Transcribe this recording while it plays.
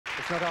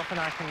Not often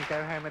I can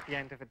go home at the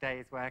end of a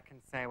day's work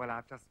and say, well,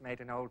 I've just made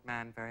an old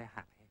man very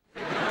happy.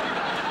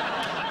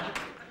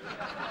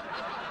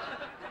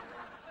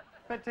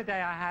 But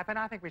today I have, and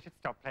I think we should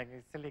stop playing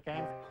these silly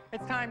games.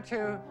 It's time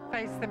to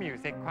face the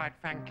music, quite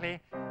frankly,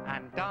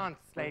 and dance,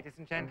 ladies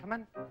and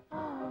gentlemen.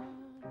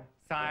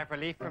 Sigh of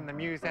relief from the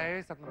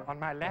musos on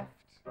my left.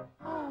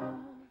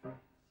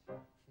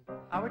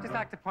 I would just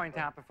like to point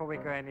out before we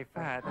go any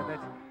further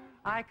that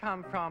I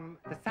come from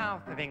the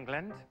south of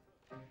England,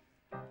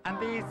 and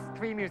these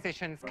three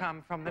musicians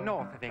come from the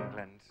north of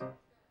England.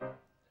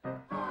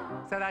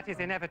 So that is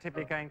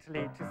inevitably going to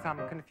lead to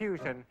some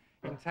confusion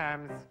in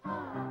terms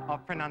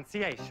of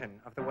pronunciation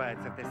of the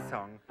words of this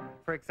song.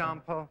 For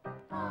example,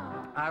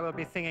 I will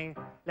be singing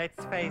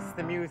Let's Face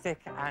the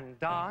Music and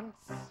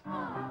Dance.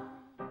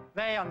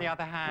 They, on the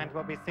other hand,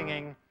 will be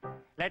singing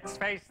Let's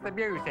Face the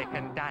Music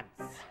and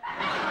Dance.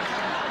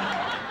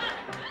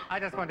 I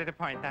just wanted to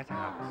point that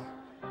out.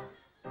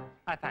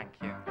 I thank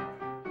you.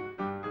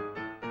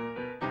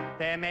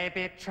 There may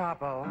be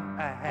trouble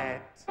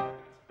ahead,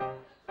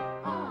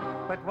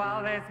 but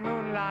while there's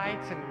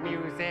moonlight and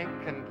music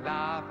and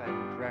love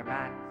and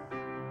romance,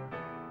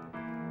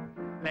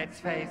 let's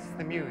face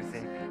the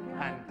music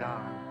and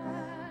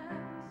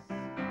dance.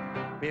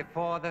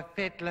 Before the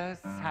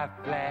fiddlers have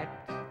fled,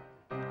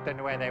 don't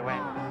know where they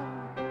went,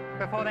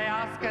 before they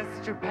ask us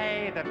to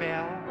pay the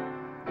bill,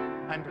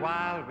 and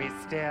while we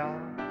still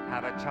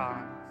have a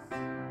chance,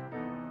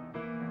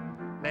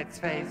 let's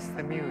face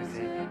the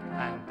music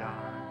and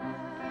dance.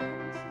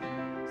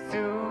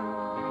 Soon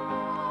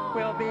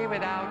we'll be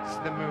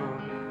without the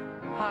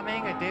moon,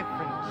 humming a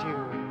different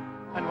tune,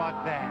 and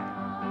what then?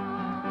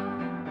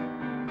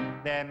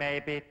 There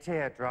may be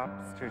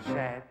teardrops to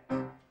shed,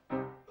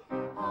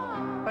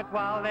 but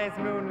while there's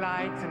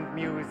moonlight and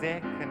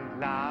music and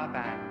love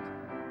and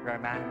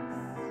romance,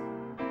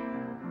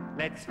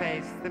 let's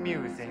face the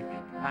music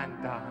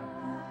and dance.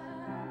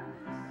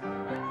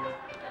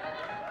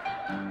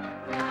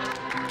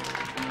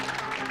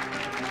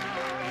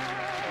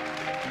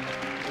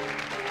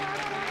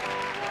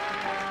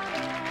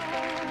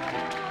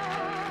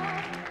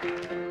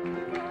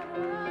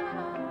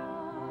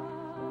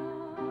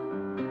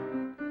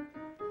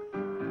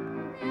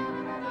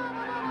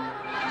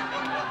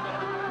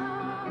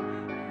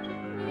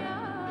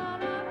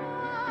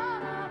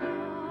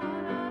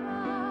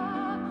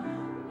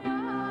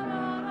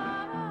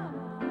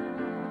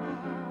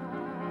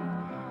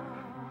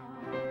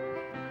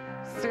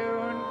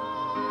 Soon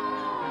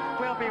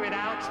we'll be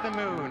without the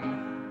moon,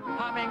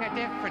 humming a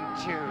different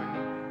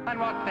tune, and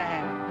what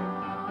then?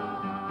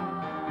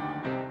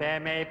 There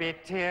may be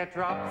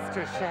teardrops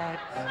to shed,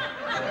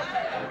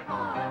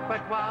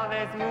 but while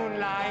there's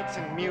moonlight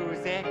and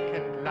music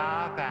and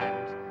love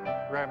and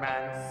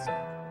romance,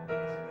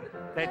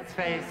 let's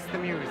face the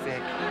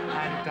music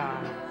and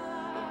dance.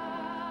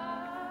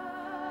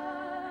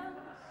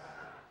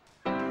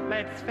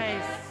 Let's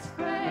face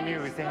the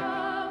music.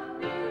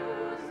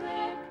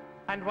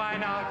 And why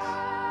not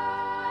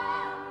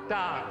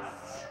dance?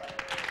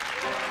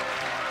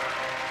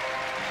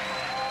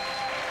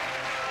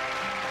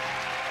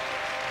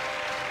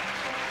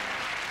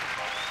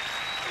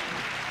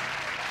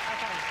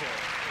 Thank you.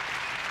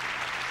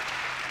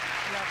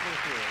 Lovely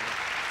to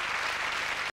you.